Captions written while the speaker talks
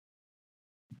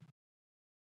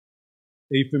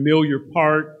A familiar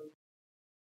part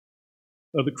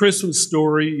of the Christmas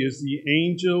story is the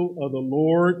angel of the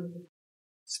Lord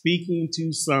speaking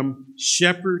to some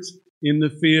shepherds in the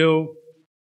field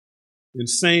and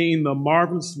saying the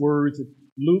marvelous words of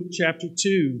Luke chapter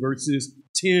 2, verses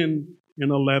 10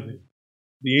 and 11.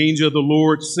 The angel of the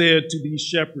Lord said to these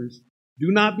shepherds,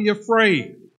 "Do not be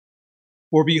afraid,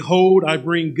 for behold, I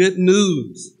bring good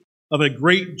news of a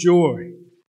great joy,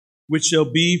 which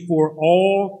shall be for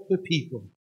all the people.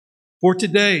 For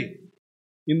today,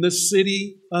 in the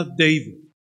city of David,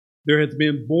 there has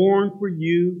been born for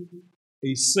you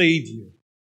a Savior,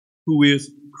 who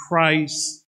is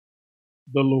Christ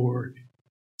the Lord."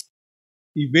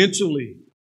 Eventually,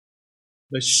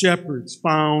 the shepherds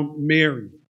found Mary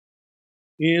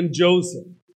and Joseph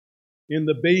and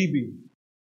the baby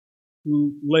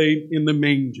who lay in the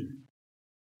manger,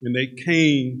 and they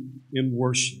came in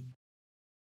worship.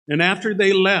 And after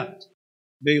they left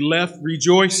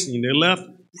rejoicing. They left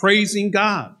praising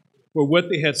God for what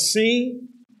they had seen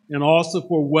and also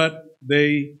for what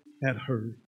they had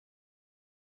heard.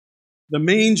 The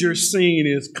manger scene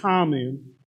is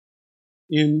common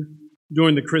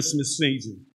during the Christmas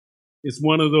season. It's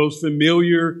one of those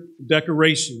familiar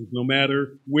decorations, no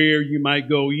matter where you might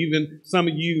go. Even some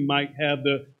of you might have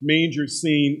the manger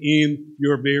scene in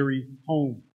your very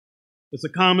home. It's a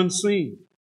common scene.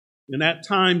 And at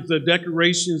times the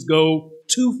decorations go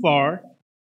too far,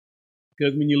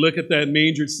 because when you look at that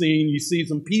manger scene, you see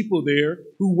some people there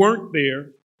who weren't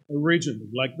there originally,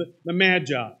 like the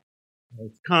Magi.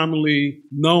 It's commonly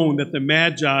known that the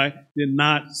Magi did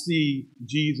not see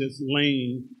Jesus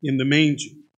laying in the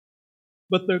manger.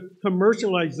 But the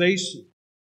commercialization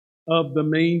of the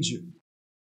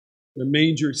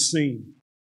manger scene,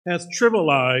 has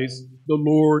trivialized the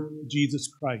Lord Jesus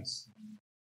Christ.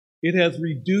 It has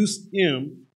reduced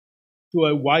him to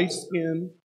a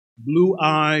white-skinned,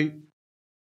 blue-eyed,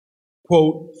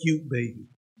 quote, cute baby.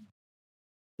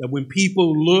 That when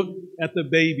people look at the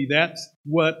baby, that's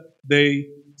what they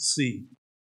see.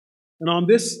 And on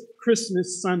this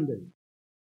Christmas Sunday,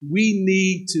 we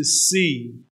need to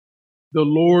see the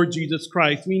Lord Jesus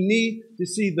Christ. We need to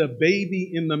see the baby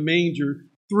in the manger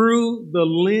through the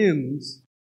lens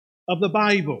of the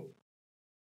Bible.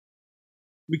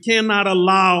 We cannot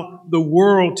allow the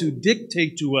world to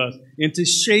dictate to us and to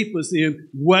shape us in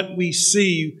what we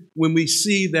see when we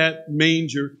see that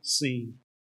manger scene.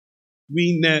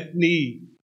 We need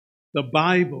the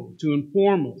Bible to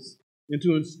inform us and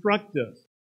to instruct us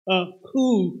of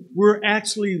who we're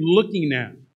actually looking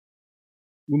at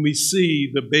when we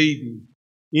see the baby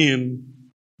in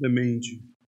the manger.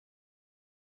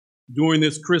 During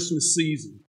this Christmas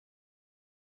season,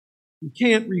 we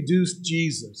can't reduce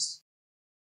Jesus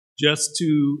just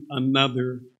to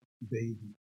another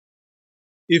baby.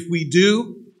 If we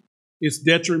do, it's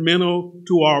detrimental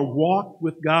to our walk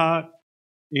with God,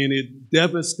 and it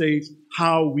devastates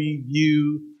how we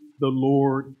view the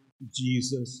Lord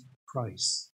Jesus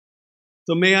Christ.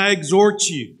 So may I exhort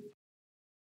you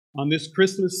on this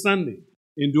Christmas Sunday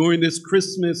and during this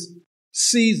Christmas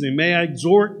season, may I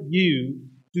exhort you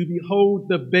to behold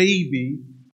the baby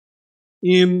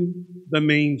in the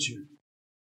manger,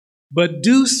 but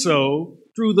do so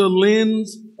through the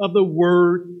lens of the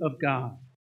Word of God.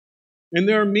 And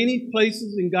there are many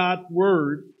places in God's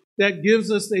Word that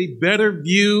gives us a better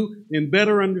view and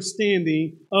better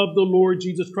understanding of the Lord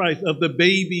Jesus Christ, of the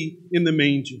baby in the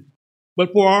manger.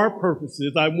 But for our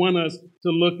purposes, I want us to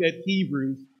look at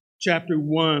Hebrews chapter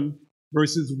 1,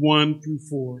 verses 1 through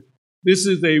 4. This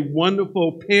is a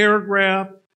wonderful paragraph.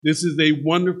 This is a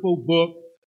wonderful book.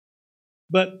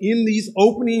 But in these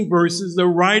opening verses, the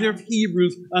writer of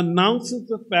Hebrews announces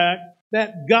the fact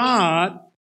that God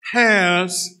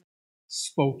has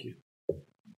spoken.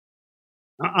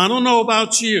 I don't know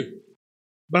about you,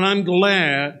 but I'm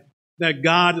glad that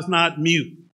God is not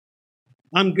mute.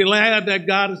 I'm glad that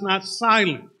God is not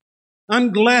silent.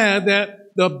 I'm glad that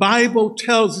the Bible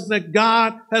tells us that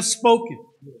God has spoken.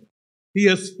 He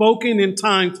has spoken in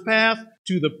times past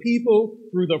to the people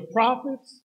through the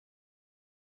prophets.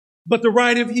 But the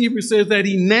writer of Hebrews says that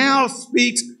he now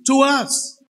speaks to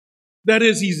us. That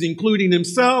is, he's including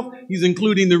himself. He's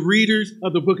including the readers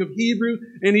of the book of Hebrews.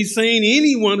 And he's saying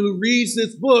anyone who reads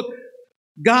this book,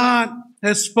 God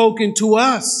has spoken to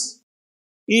us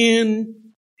in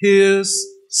his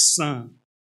Son.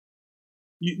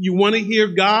 You want to hear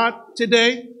God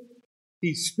today?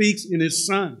 He speaks in his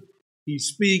Son. He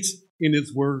speaks in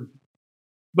his Word.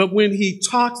 But when he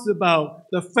talks about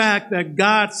the fact that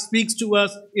God speaks to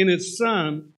us in his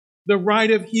Son, the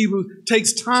writer of Hebrews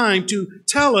takes time to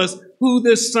tell us who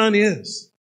this Son is.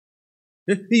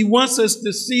 He wants us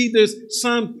to see this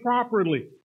son properly.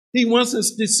 He wants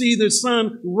us to see the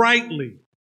son rightly.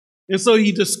 And so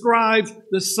he describes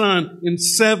the son in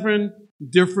 7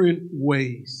 different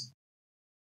ways.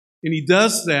 And he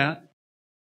does that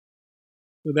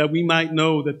so that we might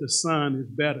know that the son is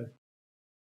better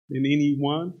than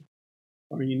anyone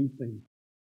or anything.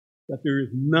 That there is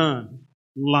none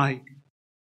like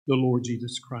the Lord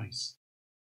Jesus Christ.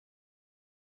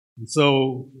 And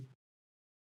so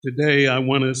today I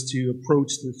want us to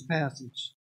approach this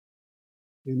passage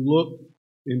and look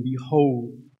and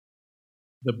behold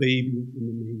the baby in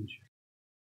the manger.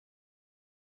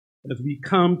 As we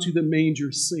come to the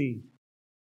manger scene,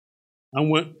 I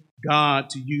want God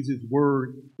to use his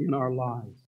word in our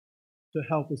lives to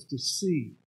help us to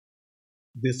see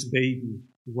this baby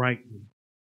rightly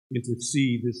and to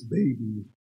see this baby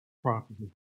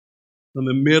properly. From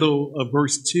the middle of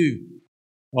verse 2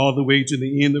 all the way to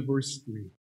the end of verse 3,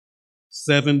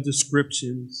 7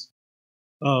 descriptions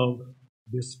of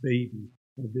this baby,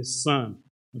 of this son,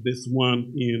 of this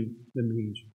one in the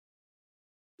manger.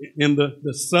 And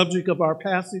the subject of our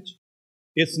passage,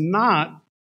 it's not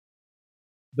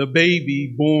the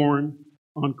baby born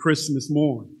on Christmas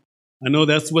morn. I know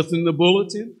that's what's in the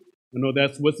bulletin. I know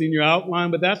that's what's in your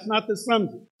outline, but that's not the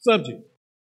subject.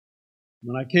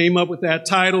 When I came up with that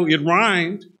title, it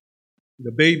rhymed,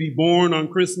 the baby born on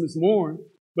Christmas morn,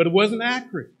 but it wasn't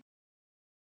accurate.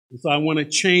 And so I want to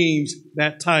change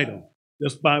that title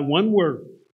just by one word,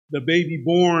 the baby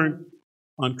born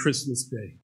on Christmas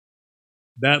Day.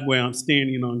 That way I'm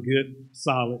standing on good,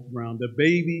 solid ground. The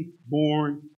baby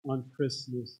born on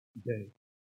Christmas Day.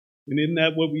 And isn't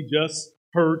that what we just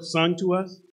heard sung to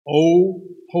us? Oh,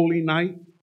 holy night.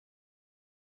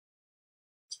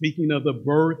 Speaking of the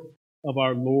birth of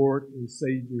our Lord and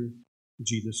Savior,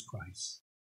 Jesus Christ.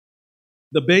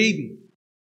 The baby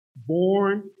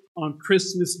born on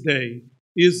Christmas Day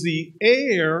is the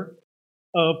heir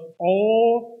of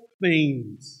all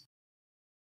things.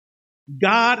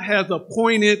 God has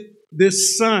appointed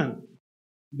this son,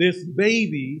 this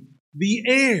baby, the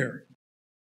heir.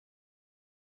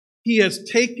 He has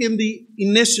taken the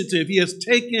initiative. He has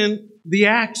taken the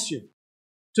action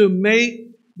to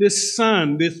make this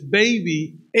son, this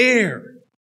baby, heir.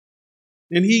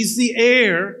 And he's the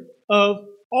heir of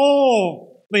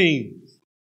all things.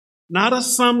 Not of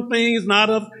some things, not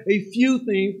of a few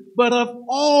things, but of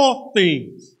all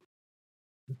things.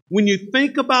 When you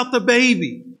think about the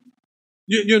baby,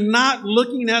 you're not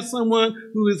looking at someone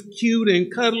who is cute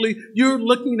and cuddly. You're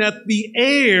looking at the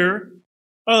heir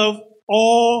of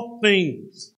all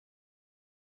things.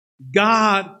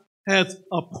 God has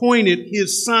appointed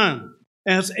his son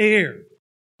as heir.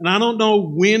 And I don't know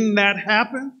when that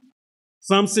happened.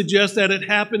 Some suggest that it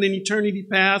happened in eternity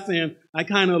past, and I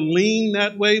kind of lean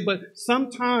that way. But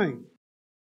sometime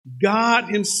God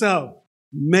himself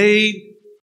made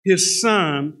his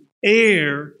son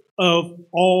heir of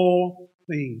all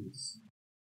things.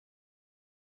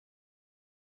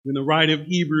 When the writer of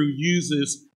Hebrews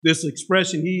uses this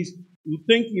expression, he's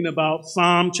thinking about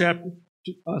Psalm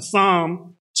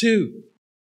 2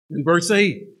 in verse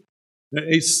 8.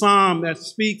 A psalm that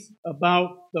speaks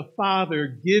about the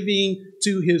Father giving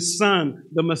to his Son,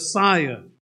 the Messiah,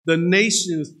 the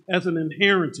nations as an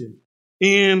inheritance,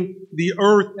 and the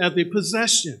earth as a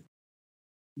possession.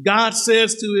 God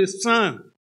says to his Son,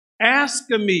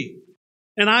 ask of me,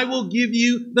 and I will give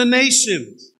you the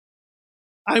nations.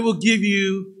 I will give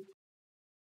you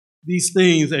these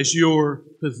things as your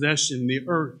possession, the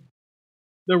earth.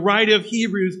 The writer of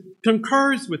Hebrews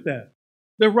concurs with that.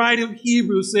 The writer of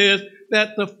Hebrews says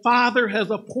that the Father has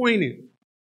appointed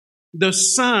the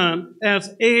Son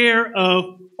as heir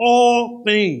of all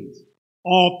things,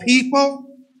 all people,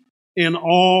 and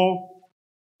all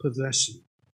possession.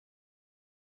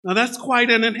 Now that's quite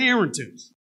an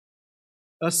inheritance.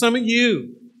 Some of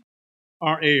you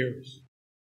are heirs.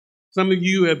 Some of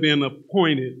you have been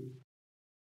appointed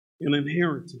an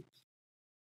inheritance.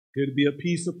 Could be a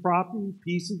piece of property,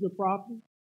 pieces of property.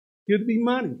 Could be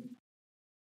money.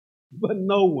 But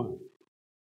no one,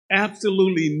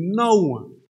 absolutely no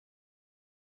one,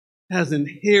 has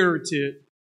inherited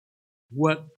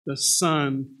what the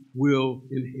Son will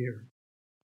inherit.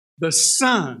 The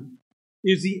Son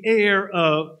is the heir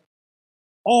of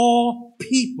all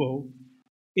people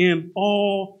in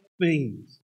all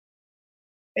things.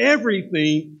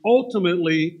 Everything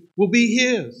ultimately will be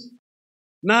his.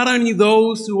 Not only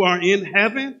those who are in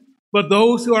heaven, but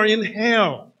those who are in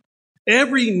hell.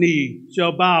 Every knee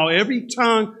shall bow, every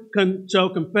tongue shall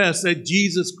confess that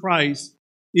Jesus Christ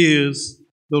is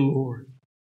the Lord.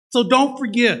 So don't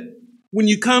forget, when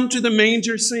you come to the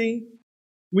manger scene,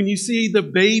 When you see the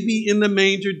baby in the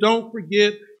manger, don't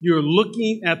forget you're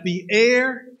looking at the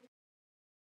heir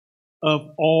of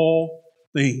all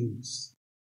things.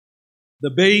 The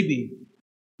baby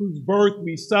whose birth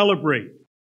we celebrate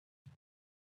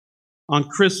on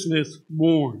Christmas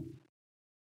morn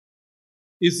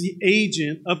is the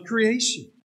agent of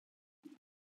creation.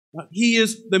 He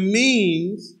is the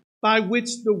means by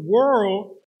which the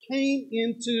world came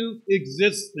into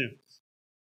existence.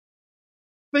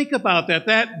 Think about that.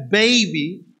 That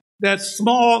baby, that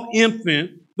small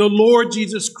infant, the Lord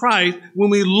Jesus Christ, when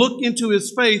we look into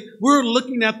his face, we're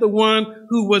looking at the one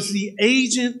who was the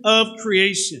agent of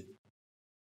creation.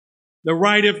 The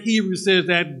writer of Hebrews says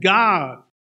that God,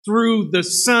 through the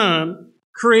Son,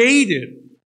 created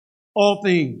all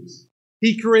things.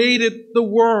 He created the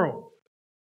world.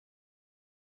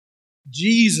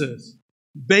 Jesus,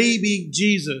 baby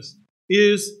Jesus,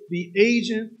 is the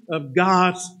agent of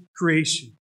God's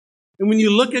creation. And when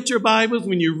you look at your Bibles,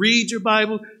 when you read your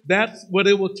Bible, that's what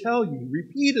it will tell you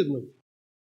repeatedly.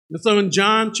 And so in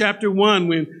John chapter 1,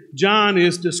 when John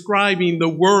is describing the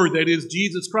Word that is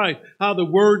Jesus Christ, how the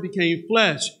Word became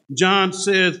flesh, John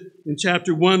says in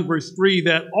chapter 1, verse 3,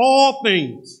 that all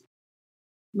things,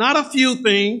 not a few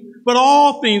things, but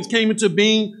all things came into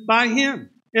being by him.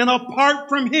 And apart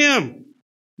from him,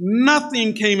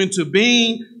 nothing came into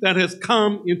being that has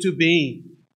come into being.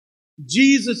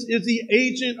 Jesus is the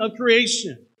agent of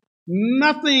creation.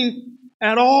 Nothing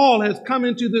at all has come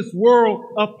into this world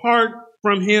apart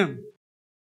from him.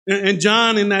 And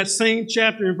John, in that same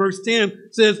chapter in verse 10,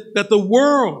 says that the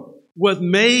world was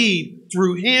made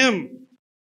through him.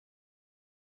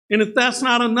 And if that's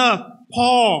not enough,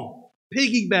 Paul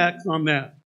piggybacks on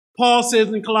that. Paul says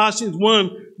in Colossians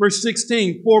 1, verse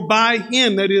 16, for by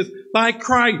him, that is, by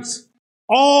Christ,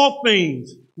 all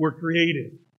things were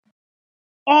created.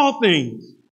 All things,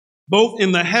 both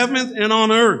in the heavens and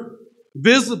on earth,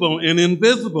 visible and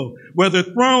invisible, whether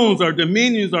thrones or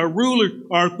dominions or rulers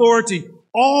or authority,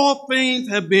 all things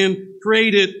have been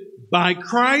created by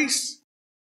Christ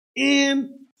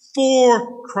and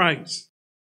for Christ.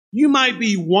 You might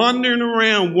be wandering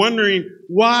around wondering,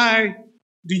 why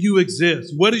do you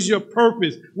exist? What is your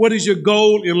purpose? What is your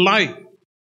goal in life?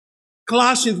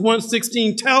 Colossians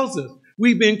 1:16 tells us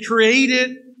we've been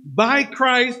created by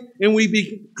Christ and we've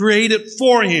been created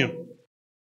for him.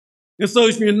 And so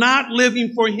if you're not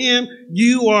living for him,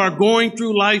 you are going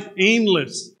through life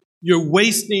aimless. You're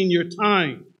wasting your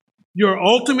time. Your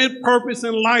ultimate purpose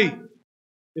in life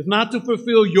is not to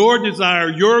fulfill your desire,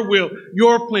 your will,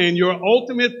 your plan. Your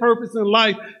ultimate purpose in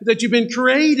life is that you've been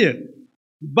created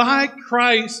by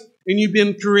Christ and you've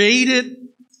been created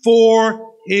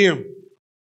for him.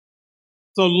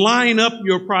 So line up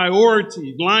your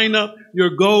priorities, line up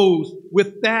your goals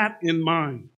with that in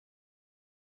mind.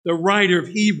 The writer of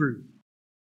Hebrews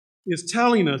is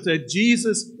telling us that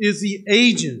Jesus is the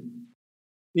agent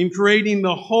in creating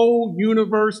the whole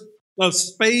universe of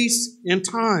space and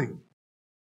time.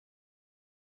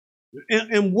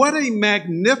 And what a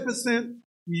magnificent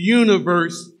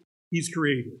universe he's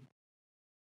created.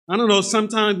 I don't know,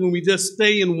 sometimes when we just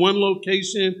stay in one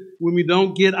location, when we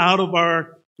don't get out of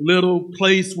our little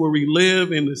place where we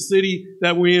live in the city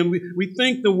that we're in, we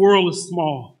think the world is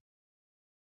small.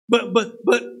 But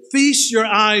feast your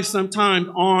eyes sometimes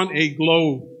on a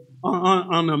globe,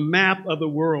 on a map of the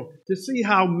world, to see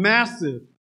how massive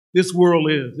this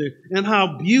world is, and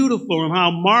how beautiful and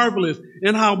how marvelous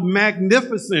and how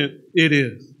magnificent it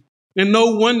is. And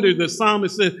no wonder the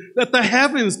psalmist says that the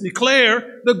heavens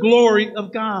declare the glory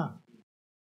of God.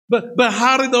 But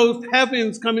how did those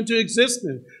heavens come into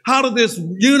existence? How did this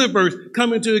universe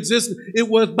come into existence? It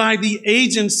was by the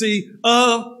agency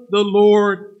of the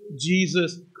Lord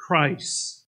Jesus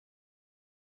Christ.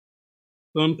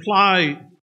 So implied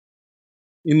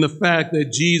in the fact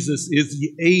that Jesus is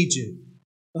the agent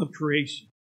of creation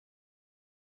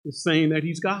is saying that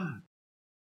he's God.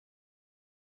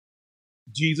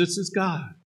 Jesus is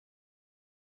God.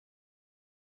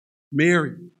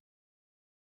 Mary,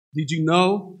 did you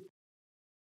know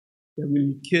that when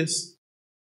you kiss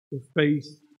the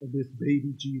face of this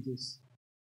baby Jesus,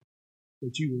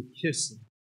 that you were kissing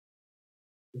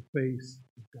the face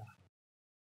of God?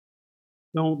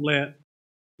 Don't let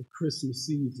the Christmas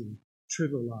season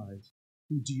trivialize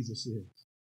who Jesus is.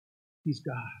 He's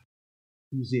God.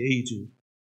 He's the agent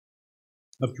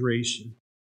of creation.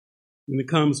 When it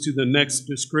comes to the next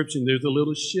description, there's a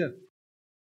little shift.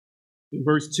 In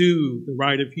verse 2, the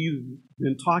writer of Hebrews has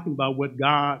been talking about what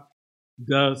God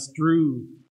does through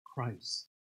Christ.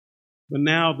 But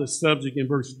now the subject in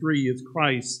verse 3 is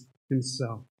Christ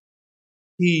himself.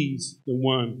 He's the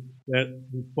one that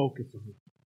we focus on.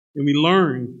 And we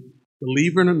learn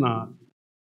believe it or not,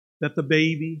 that the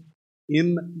baby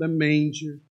in the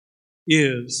manger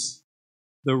is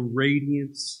the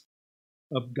radiance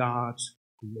of God's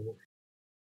glory.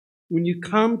 When you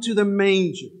come to the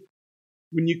manger,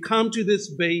 when you come to this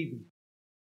baby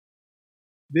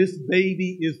is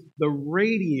the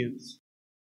radiance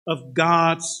of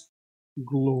God's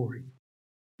glory.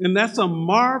 And that's a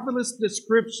marvelous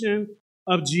description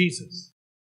of Jesus.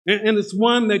 And it's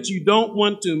one that you don't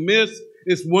want to miss.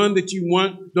 It's one that you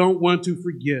don't want to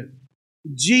forget.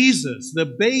 Jesus, the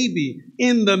baby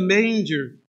in the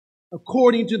manger,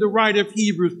 according to the writer of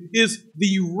Hebrews, is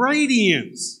the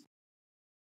radiance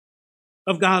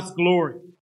of God's glory.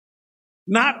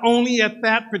 Not only at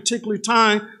that particular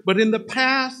time, but in the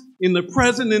past, in the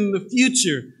present, and in the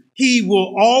future, he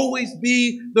will always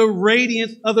be the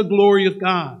radiance of the glory of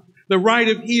God. The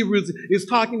writer of Hebrews is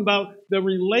talking about the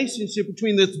relationship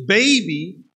between this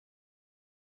baby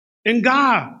and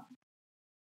God.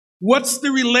 What's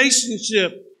the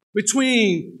relationship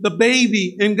between the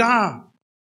baby and God?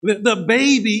 The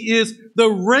baby is the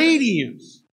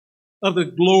radiance of the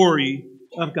glory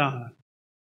of God.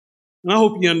 And I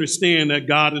hope you understand that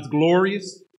God is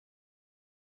glorious.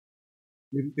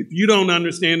 If you don't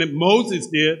understand it, Moses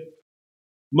did.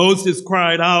 Moses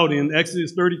cried out in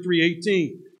Exodus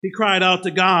 33:18. He cried out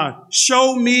to God,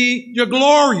 "Show me your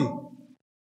glory."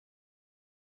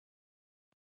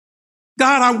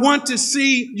 God, I want to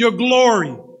see your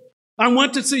glory. I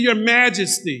want to see your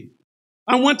majesty.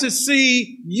 I want to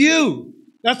see you.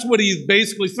 That's what he's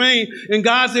basically saying. And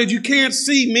God said, you can't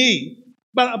see me,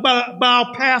 but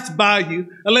I'll pass by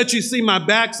you. I'll let you see my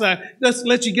backside. Let's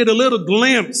let you get a little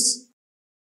glimpse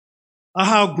of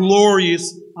how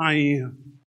glorious I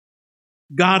am.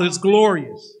 God is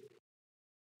glorious.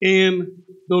 And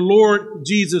the Lord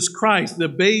Jesus Christ, the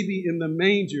baby in the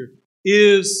manger,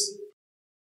 is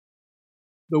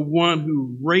the one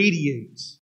who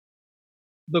radiates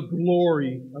the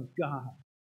glory of God.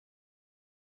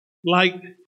 Like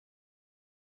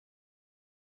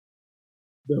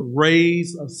the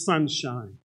rays of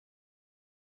sunshine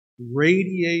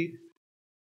radiate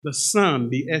the sun,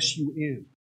 the S-U-N.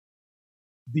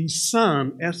 The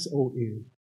sun, S-O-N,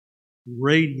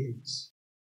 radiates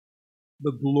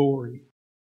the glory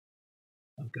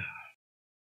of God.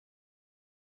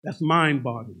 That's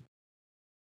mind-boggling.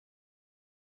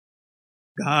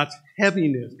 God's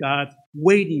heaviness, God's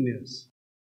weightiness,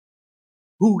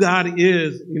 who God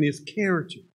is in his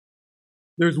character.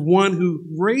 There's one who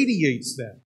radiates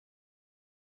that.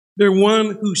 There's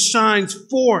one who shines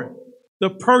forth the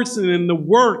person and the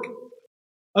work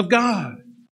of God.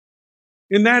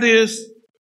 And that is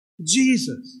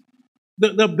Jesus,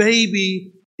 the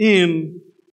baby in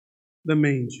the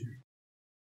manger.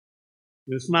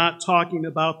 It's not talking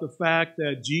about the fact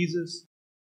that Jesus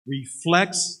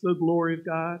reflects the glory of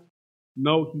God.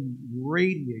 No, he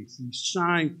radiates, he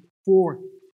shines forth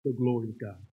the glory of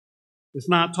God. It's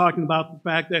not talking about the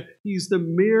fact that he's the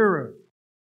mirror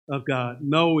of God.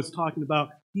 No, it's talking about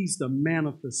he's the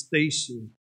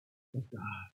manifestation of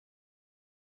God.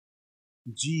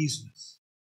 Jesus,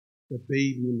 the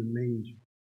baby in the manger,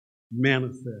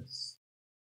 manifests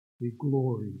the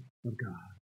glory of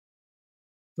God.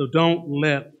 So don't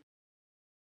let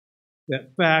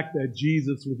that fact that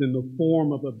Jesus was in the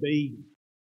form of a baby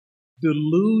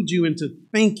delude you into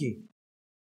thinking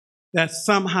that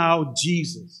somehow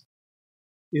Jesus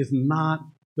is not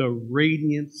the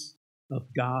radiance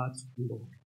of God's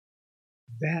glory.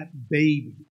 That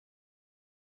baby,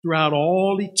 throughout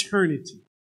all eternity,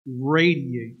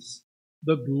 radiates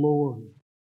the glory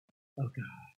of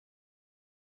God.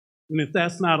 And if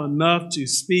that's not enough to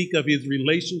speak of his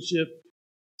relationship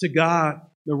to God,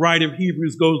 the writer of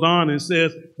Hebrews goes on and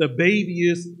says the baby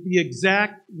is the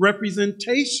exact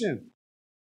representation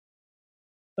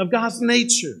of God's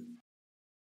nature.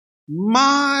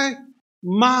 My.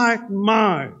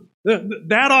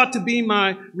 That ought to be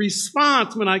my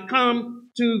response when I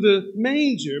come to the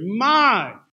manger.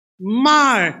 My.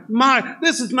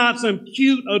 This is not some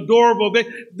cute, adorable baby.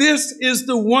 This is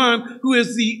the one who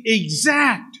is the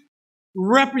exact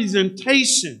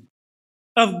representation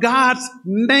of God's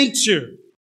nature,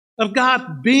 of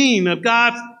God's being, of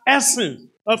God's essence,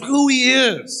 of who he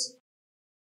is.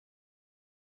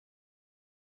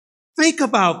 Think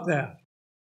about that.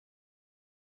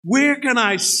 Where can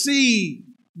I see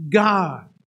God?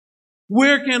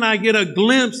 Where can I get a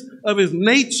glimpse of his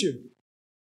nature,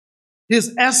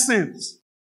 his essence,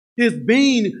 his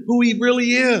being, who he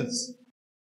really is?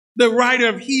 The writer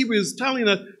of Hebrews is telling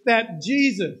us that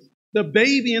Jesus, the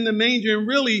baby in the manger, and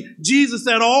really Jesus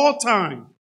at all times,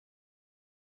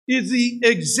 is the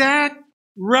exact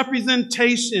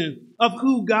representation of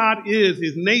who God is,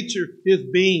 his nature, his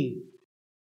being.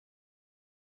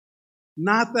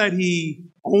 Not that he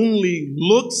only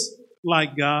looks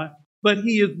like God, but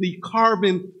he is the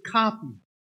carbon copy.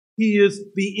 He is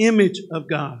the image of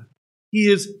God. He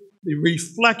is the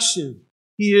reflection.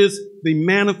 He is the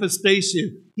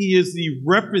manifestation. He is the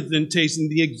representation,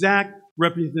 the exact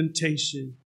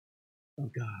representation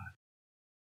of God.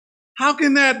 How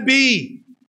can that be?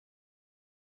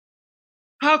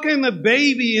 How can the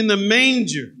baby in the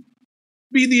manger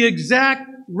be the exact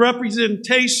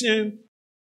representation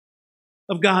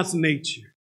of God's nature?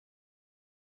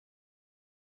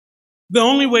 The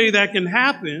only way that can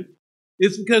happen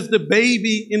is because the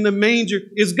baby in the manger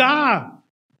is God.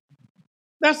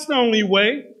 That's the only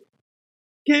way.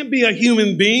 Can't be a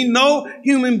human being. No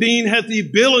human being has the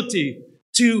ability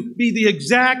to be the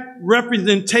exact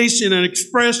representation and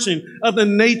expression of the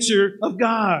nature of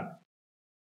God.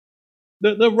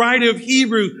 The writer of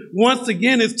Hebrews, once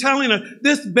again, is telling us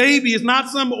this baby is not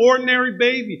some ordinary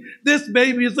baby. This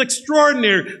baby is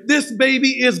extraordinary. This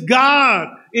baby is God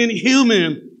in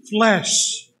human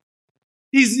flesh.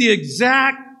 He's the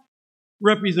exact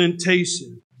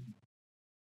representation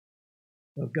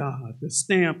of God, the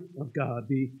stamp of God,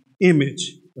 the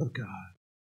image of God.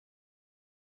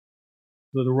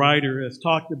 So the writer has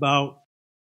talked about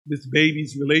this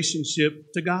baby's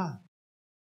relationship to God.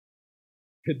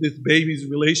 This baby's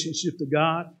relationship to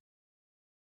God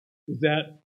is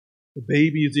that the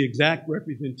baby is the exact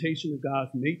representation of God's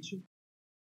nature,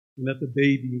 and that the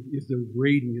baby is the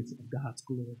radiance of God's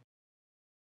glory.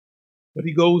 But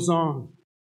he goes on.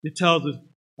 It tells us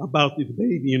about this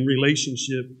baby in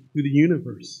relationship to the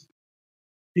universe.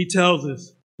 He tells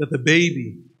us that the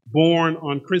baby born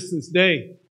on Christmas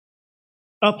Day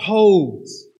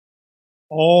upholds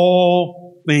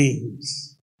all things.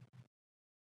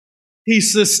 He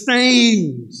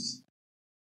sustains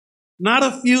not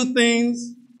a few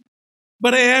things,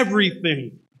 but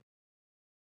everything.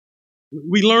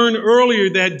 We learned earlier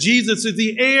that Jesus is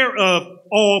the heir of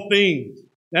all things.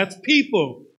 That's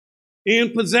people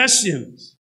and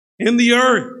possessions and the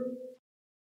earth.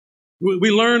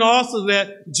 We learn also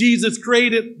that Jesus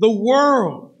created the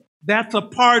world. That's a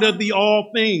part of the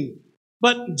all things.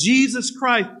 But Jesus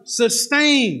Christ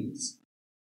sustains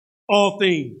all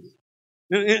things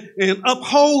and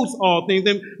upholds all things.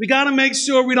 And we got to make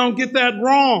sure we don't get that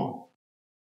wrong.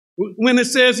 When it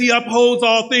says he upholds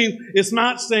all things, it's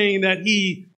not saying that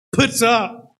he puts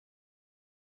up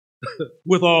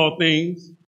with all things.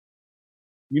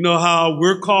 You know how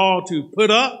we're called to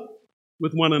put up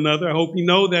with one another. I hope you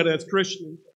know that as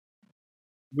Christians.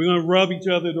 We're going to rub each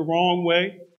other the wrong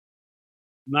way.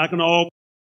 Not going to all.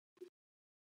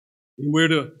 And we're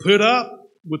to put up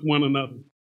with one another.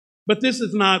 But this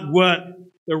is not what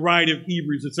the writer of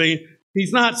Hebrews is saying.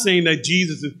 He's not saying that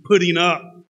Jesus is putting up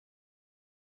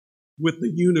with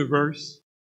the universe.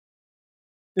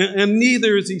 And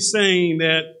neither is he saying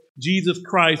that Jesus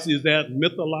Christ is that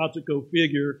mythological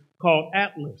figure called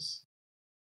Atlas.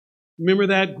 Remember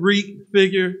that Greek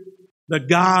figure? The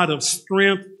God of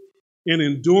strength and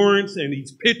endurance. And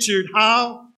he's pictured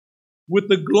how? With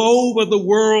the globe of the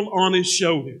world on his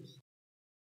shoulders.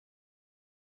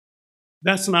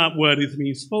 That's not what is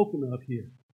being spoken of here.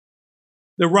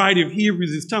 The writer of Hebrews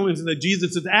is telling us that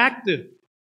Jesus is active,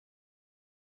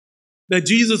 that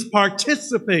Jesus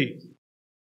participates,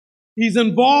 he's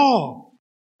involved,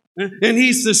 and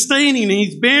he's sustaining, and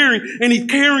he's bearing, and he's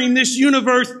carrying this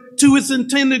universe to its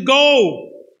intended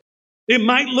goal. It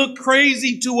might look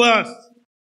crazy to us,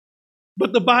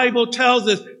 but the Bible tells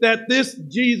us that this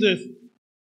Jesus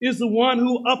is the one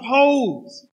who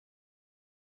upholds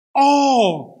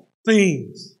all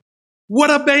things.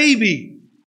 What a baby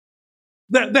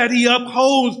that he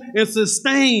upholds and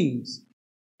sustains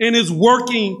and is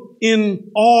working in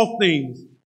all things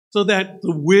so that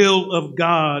the will of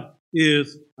God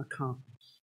is accomplished.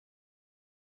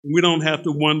 We don't have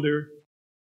to wonder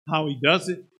how he does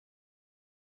it,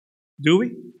 do we?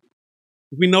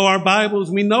 If we know our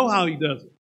Bibles, we know how he does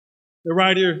it. The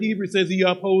writer of Hebrews says he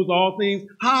upholds all things.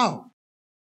 How?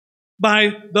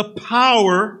 By the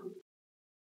power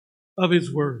of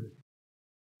his word.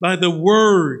 By the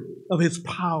word of his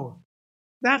power.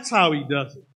 That's how he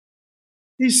does it.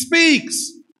 He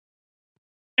speaks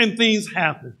and things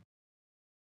happen.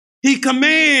 He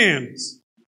commands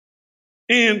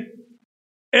and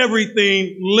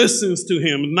everything listens to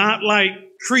him, not like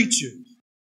creatures.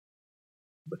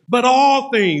 But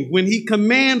all things, when he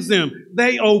commands them,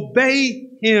 they obey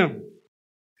him.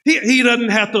 He doesn't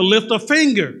have to lift a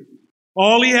finger.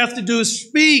 All he has to do is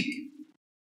speak,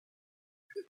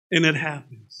 and it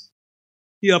happens.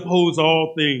 He upholds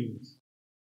all things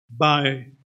by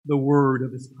the word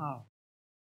of his power.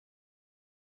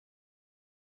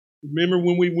 Remember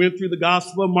when we went through the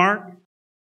Gospel of Mark?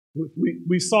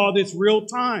 We saw this real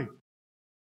time.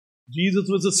 Jesus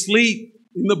was asleep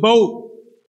in the boat,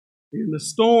 and the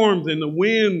storms and the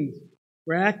winds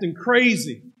were acting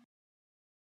crazy.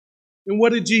 And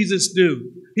what did Jesus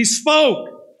do? He spoke.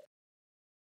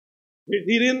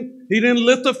 He didn't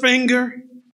lift a finger.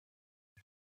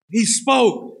 He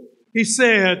spoke. He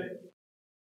said,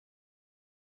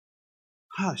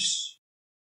 "Hush,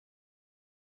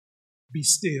 be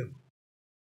still."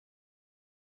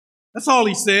 That's all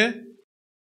he said.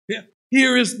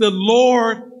 Here is the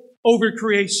Lord over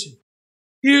creation.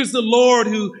 Here's the Lord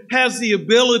who has the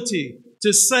ability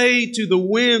to say to the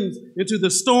winds and to the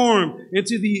storm and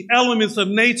to the elements of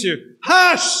nature,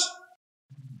 "Hush,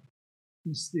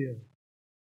 be still."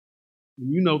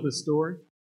 And you know the story.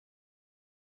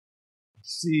 The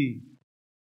sea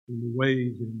and the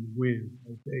waves and the wind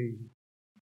obeyed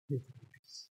his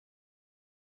voice.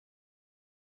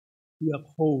 He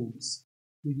upholds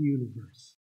the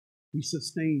universe. He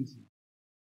sustains it.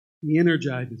 He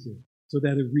energizes it so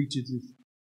that it reaches its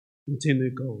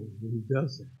intended goal. And he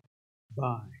does that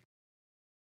by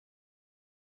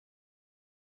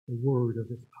the word of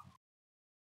his power.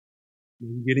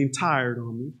 You're getting tired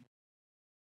on me.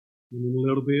 I'm a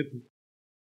little bit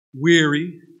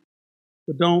weary,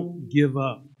 but don't give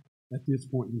up at this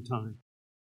point in time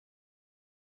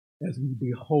as we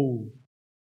behold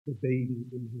the baby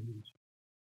in the manger.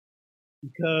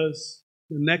 Because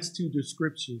the next two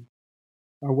descriptions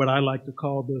are what I like to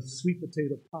call the sweet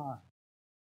potato pie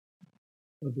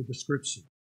of the description.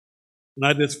 And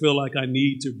I just feel like I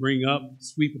need to bring up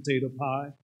sweet potato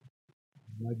pie.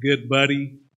 My good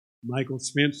buddy, Michael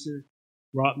Spencer,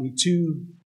 brought me 2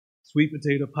 sweet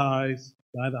potato pies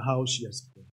by the house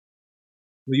yesterday.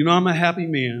 Well, you know, I'm a happy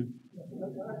man.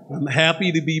 I'm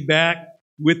happy to be back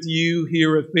with you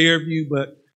here at Fairview,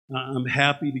 but I'm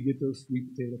happy to get those sweet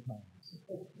potato pies.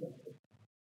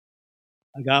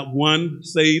 I got one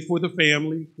saved for the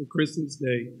family for Christmas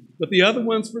Day, but the other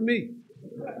one's for me.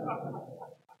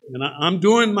 And I'm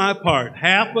doing my part.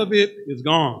 Half of it is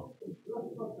gone.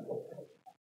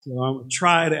 So I'm going to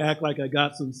try to act like I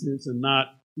got some sense and not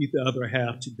eat the other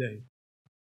half today.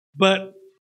 But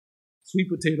sweet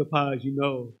potato pies, you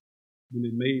know, when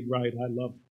they're made right, I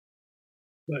love them.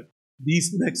 But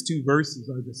these next 2 verses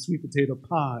are the sweet potato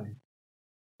pie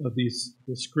of this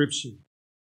description.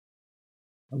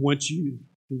 I want you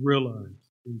to realize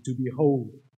and to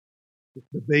behold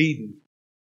the baby.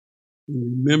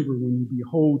 And remember, when you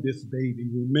behold this baby,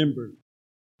 remember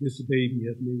this baby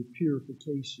has made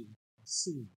purification of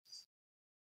sins.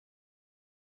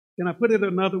 Can I put it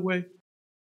another way?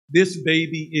 This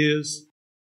baby is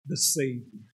the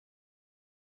Savior.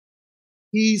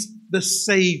 He's the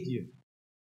Savior.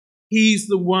 He's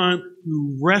the one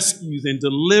who rescues and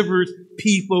delivers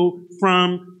people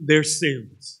from their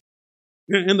sins.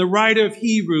 And the writer of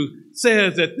Hebrews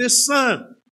says that this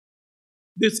son,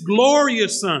 this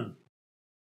glorious son,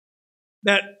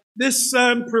 that this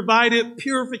son provided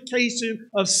purification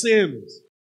of sins.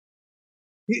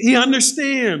 He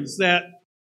understands that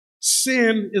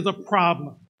sin is a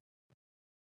problem,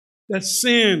 that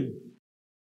sin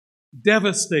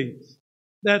devastates,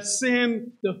 that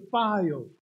sin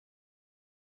defiles,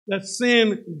 that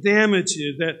sin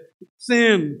damages, that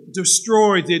sin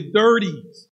destroys, it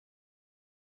dirties.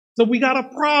 So we got a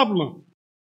problem.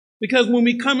 Because when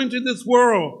we come into this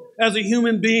world as a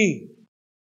human being,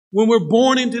 when we're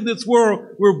born into this world,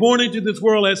 we're born into this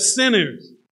world as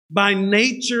sinners by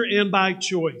nature and by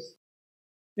choice.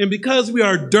 And because we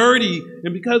are dirty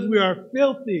and because we are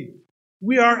filthy,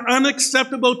 we are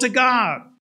unacceptable to God.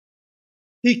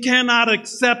 He cannot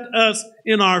accept us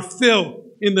in our filth,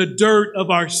 in the dirt of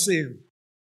our sin.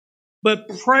 But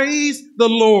praise the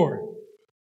Lord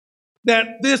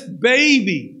that this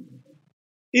baby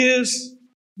is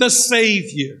the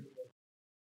Savior.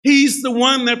 He's the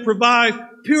one that provides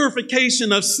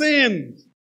purification of sins.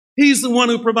 He's the one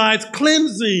who provides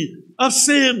cleansing of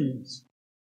sins.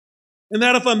 And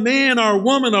that if a man or a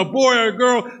woman or a boy or a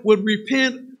girl would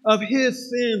repent of his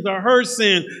sins or her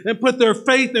sin and put their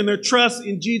faith and their trust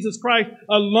in Jesus Christ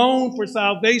alone for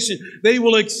salvation, they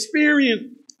will experience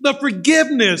the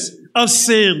forgiveness of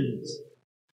sins.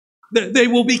 They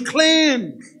will be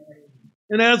cleansed.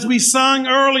 And as we sung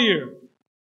earlier,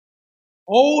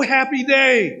 oh, happy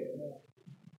day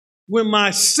when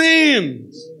my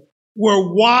sins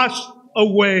were washed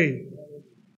away.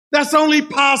 That's only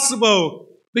possible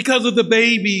because of the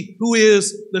baby who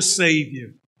is the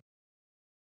Savior.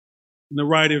 And the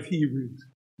writer of Hebrews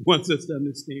wants us to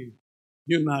understand,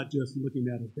 you're not just looking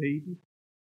at a baby,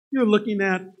 You're looking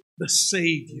at the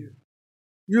Savior.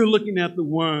 You're looking at the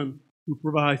one who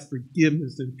provides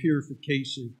forgiveness and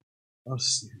purification of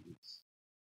sins.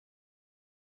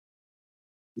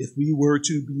 If we were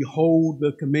to behold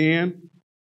the command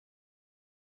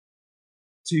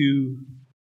to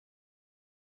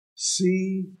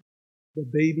see the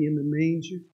baby in the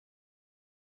manger,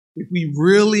 if we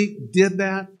really did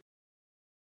that,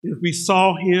 if we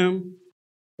saw him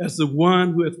as the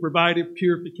one who has provided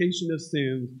purification of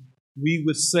sins, we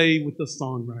would say with the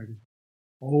songwriter,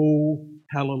 "Oh,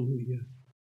 hallelujah,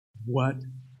 what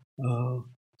a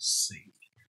Savior."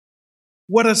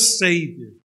 What a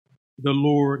Savior the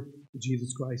Lord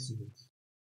Jesus Christ is.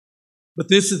 But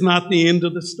this is not the end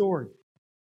of the story.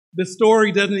 The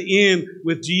story doesn't end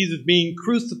with Jesus being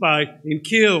crucified and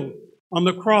killed on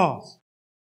the cross.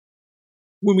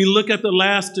 When we look at the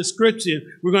last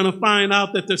description, we're going to find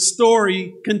out that the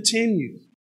story continues.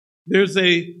 There's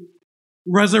a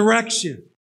resurrection,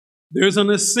 there's an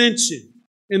ascension,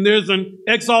 and there's an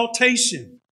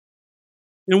exaltation.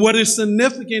 And what is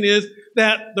significant is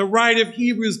that the writer of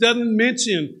Hebrews doesn't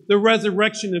mention the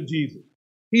resurrection of Jesus.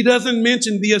 He doesn't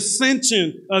mention the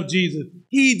ascension of Jesus.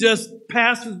 He just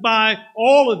passes by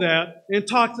all of that and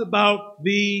talks about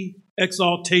the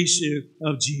exaltation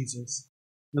of Jesus.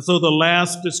 And so the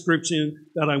last description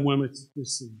that I wanted to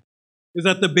see is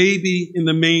that the baby in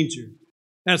the manger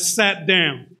has sat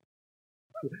down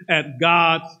at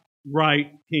God's right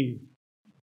hand.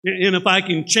 And if I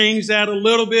can change that a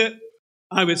little bit,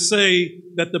 I would say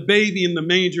that the baby in the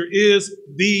manger is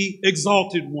the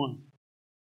exalted one.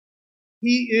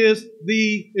 He is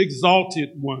the exalted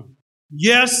one.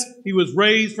 Yes, he was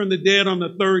raised from the dead on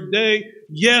the third day.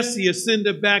 Yes, he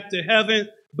ascended back to heaven,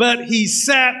 but he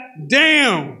sat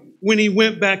down when he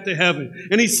went back to heaven.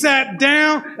 And he sat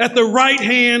down at the right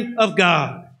hand of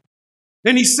God.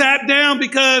 And he sat down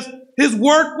because his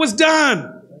work was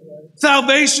done.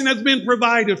 Salvation has been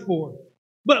provided for.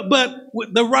 But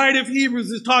the writer of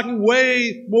Hebrews is talking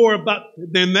way more about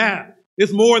than that.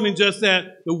 It's more than just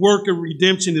that the work of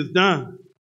redemption is done.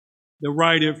 The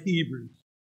writer of Hebrews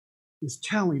is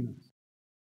telling us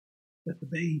that the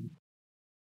baby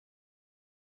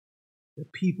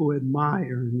that people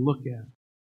admire and look at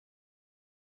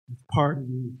as part of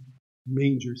the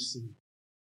manger scene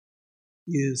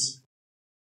is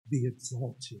the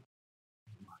exalted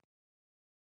one.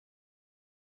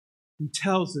 He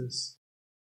tells us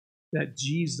that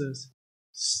Jesus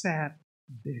sat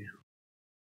down.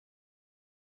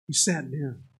 He sat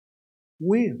down.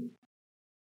 When?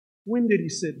 When did he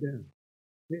sit down?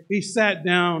 He sat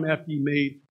down after he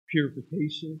made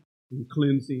purification and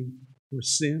cleansing for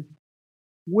sin.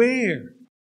 Where?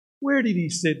 Where did he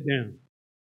sit down?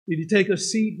 Did he take a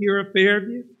seat here at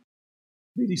Fairview?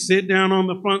 Did he sit down on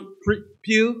the front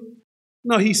pew?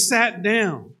 No, he sat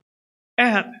down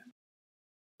at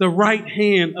the right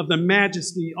hand of the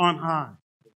majesty on high.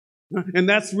 And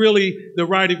that's really the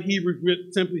writer of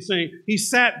Hebrews simply saying he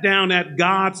sat down at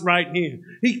God's right hand.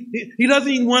 He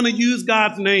doesn't even want to use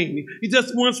God's name. He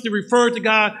just wants to refer to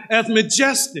God as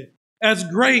majestic, as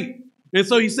great. And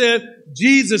so he said,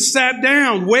 Jesus sat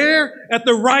down. Where? At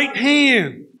the right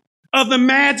hand of the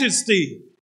majesty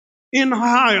on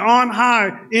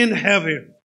high, in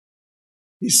heaven.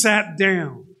 He sat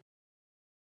down.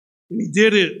 And he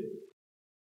did it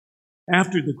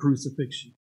after the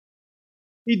crucifixion.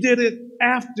 He did it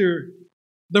after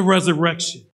the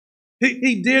resurrection.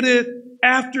 He did it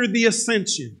after the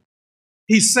ascension.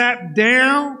 He sat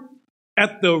down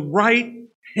at the right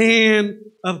hand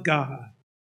of God.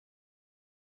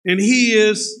 And he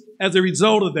is, as a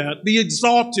result of that, the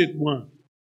exalted one.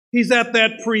 He's at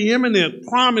that preeminent,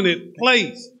 prominent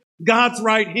place, God's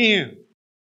right hand.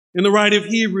 And the writer of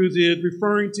Hebrews is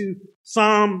referring to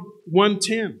Psalm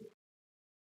 110.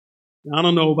 Now, I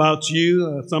don't know about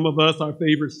you. Some of us, our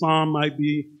favorite psalm might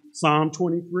be Psalm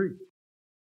 23.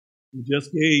 We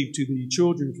just gave to the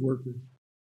children's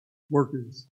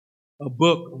workers a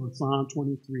book on Psalm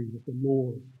 23, that the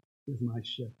Lord is my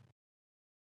shepherd.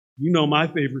 You know my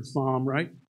favorite psalm,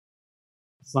 right?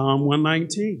 Psalm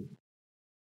 119.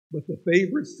 But the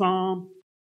favorite psalm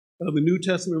of the New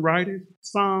Testament writers,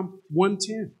 Psalm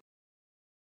 110.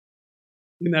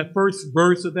 In that first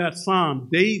verse of that psalm,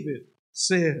 David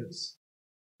says,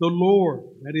 the Lord,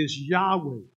 that is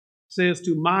Yahweh, says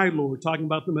to my Lord, talking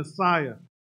about the Messiah,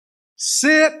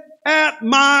 sit at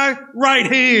my right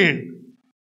hand.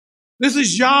 This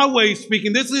is Yahweh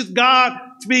speaking. This is God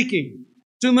speaking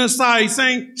to the Messiah. He's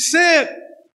saying, sit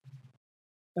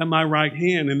at my right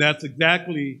hand. And that's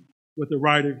exactly what the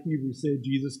writer of Hebrews said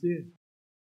Jesus did.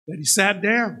 That he sat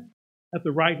down at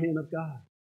the right hand of God.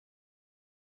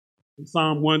 And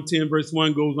Psalm 110 verse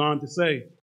 1 goes on to say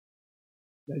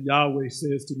that Yahweh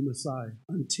says to the Messiah,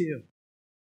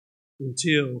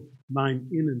 until mine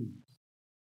enemies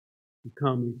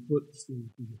become a footstool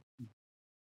for your feet.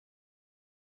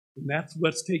 And that's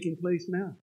what's taking place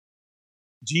now.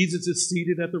 Jesus is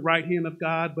seated at the right hand of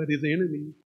God, but his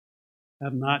enemies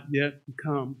have not yet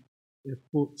become a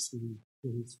footstool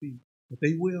for his feet. But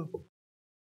they will,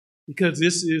 because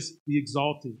this is the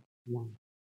exalted one.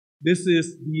 This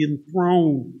is the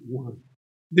enthroned one.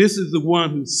 This is the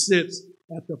one who sits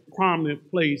at the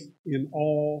prominent place in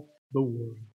all the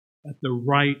world, at the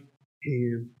right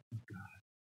hand of God.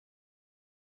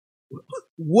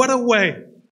 What a way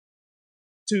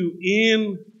to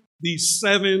end these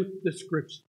 7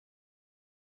 descriptions.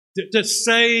 To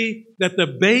say that the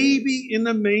baby in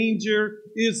the manger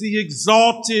is the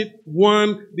exalted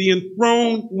one, the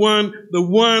enthroned one, the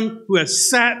one who has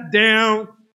sat down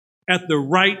at the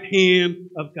right hand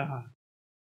of God.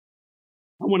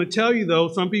 I want to tell you, though,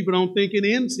 some people don't think it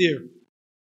ends here.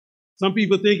 Some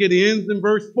people think it ends in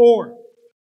verse 4.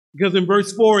 Because in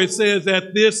verse 4 it says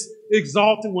that this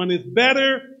exalted one is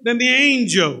better than the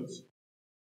angels.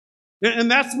 And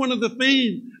that's one of the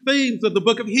themes of the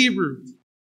book of Hebrews.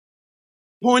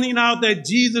 Pointing out that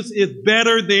Jesus is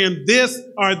better than this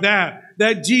or that.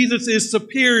 That Jesus is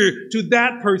superior to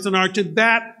that person or to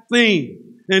that thing.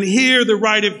 And here the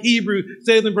writer of Hebrews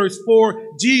says in verse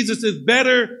 4, Jesus is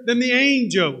better than the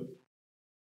angels.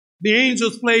 The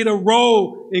angels played a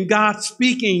role in God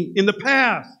speaking in the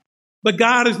past. But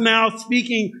God is now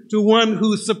speaking to one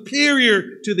who's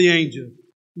superior to the angels.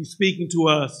 He's speaking to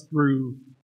us through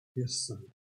his Son.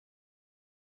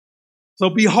 So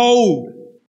behold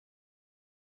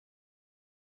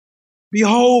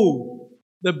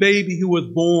the baby who was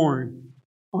born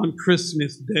on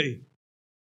Christmas Day.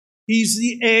 He's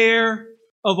the heir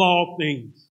of all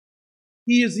things.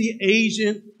 He is the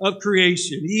agent of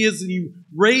creation. He is the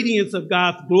radiance of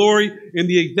God's glory and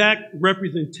the exact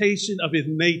representation of his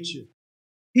nature.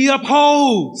 He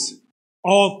upholds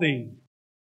all things.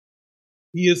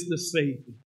 He is the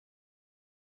Savior.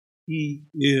 He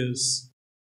is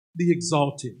the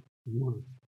exalted one.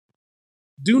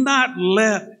 Do not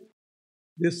let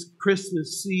this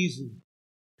Christmas season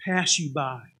pass you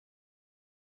by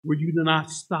where you do not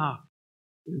stop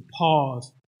and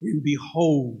pause and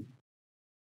behold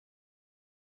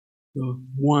the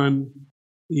one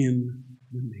in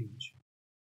the manger.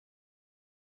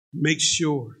 Make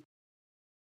sure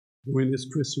during this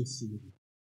Christmas season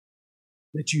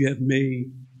that you have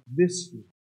made this one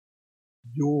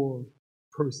your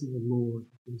personal Lord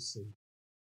and Savior.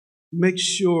 Make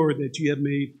sure that you have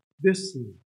made this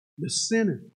one the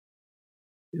center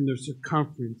in the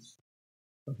circumference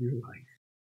of your life.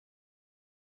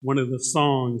 One of the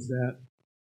songs that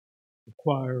the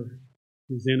choir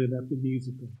presented at the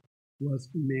musical was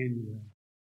Emmanuel,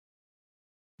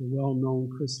 the well-known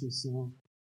Christmas song.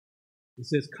 It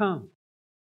says,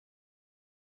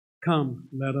 come,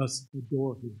 let us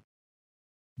adore him.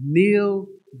 Kneel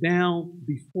down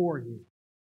before him.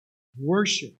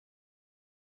 Worship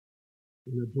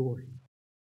and adore him.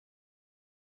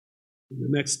 And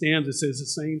the next stanza says the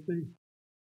same thing.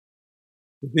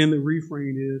 But then the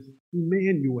refrain is,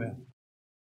 Emmanuel.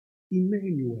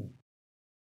 Emmanuel.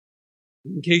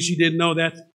 In case you didn't know,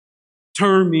 that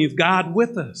term means God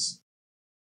with us.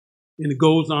 And it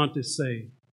goes on to say,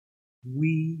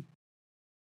 we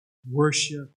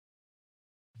worship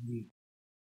you.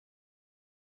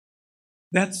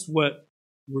 That's what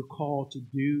we're called to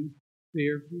do,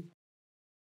 Fairview.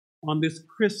 On this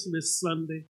Christmas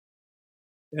Sunday,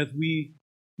 as we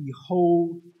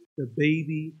behold the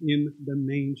baby in the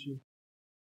manger,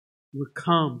 we're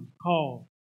called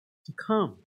to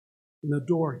come and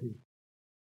adore him,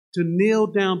 to kneel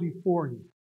down before him,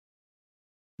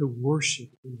 to worship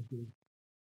and adore him.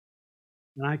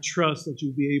 And I trust that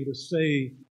you'll be able to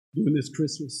say during this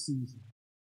Christmas season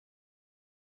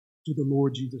to the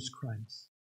Lord Jesus Christ,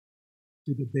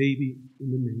 to the baby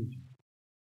in the manger,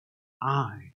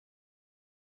 I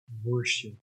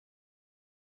worship.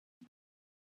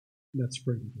 Let's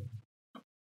pray together.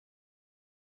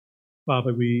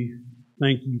 Father, we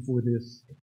thank you for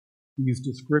these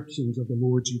descriptions of the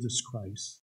Lord Jesus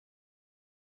Christ.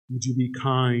 Would you be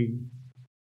kind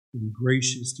and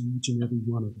gracious to each and every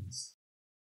one of us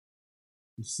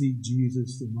to see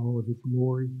Jesus in all of his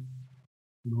glory,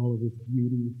 in all of his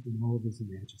beauty, in all of his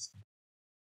majesty.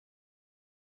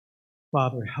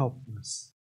 Father, help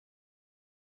us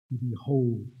to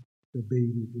behold the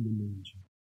baby in the manger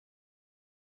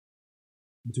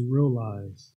and to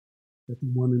realize that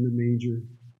the one in the manger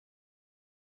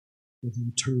is the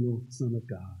eternal Son of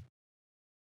God,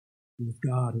 It was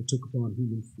God who took upon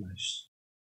human flesh,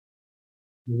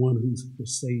 the one who's the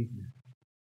Savior,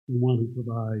 the one who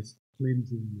provides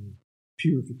cleansing and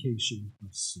purification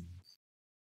of sins.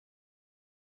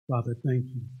 Father, thank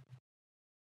you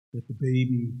that the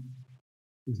baby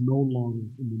is no longer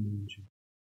in the manger,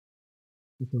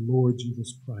 that the Lord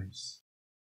Jesus Christ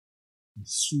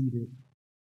is seated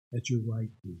at your right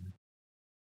hand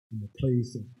in the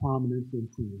place of prominence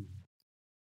and preeminence,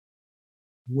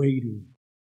 waiting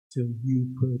till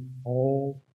you put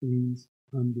all things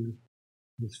under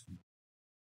his feet.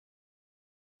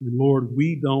 And Lord,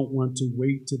 we don't want to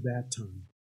wait to that time.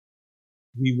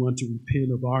 We want to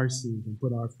repent of our sins and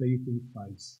put our faith in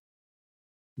Christ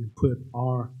and put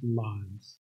our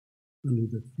lives under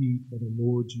the feet of the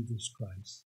Lord Jesus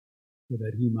Christ so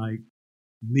that he might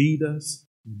lead us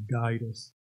and guide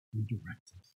us and direct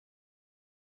us.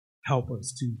 Help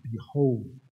us to behold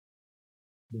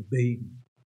the baby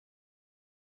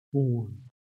born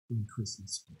on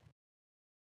Christmas Day.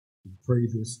 We pray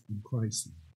this in Christ's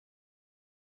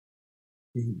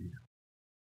name.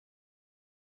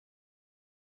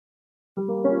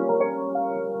 Amen.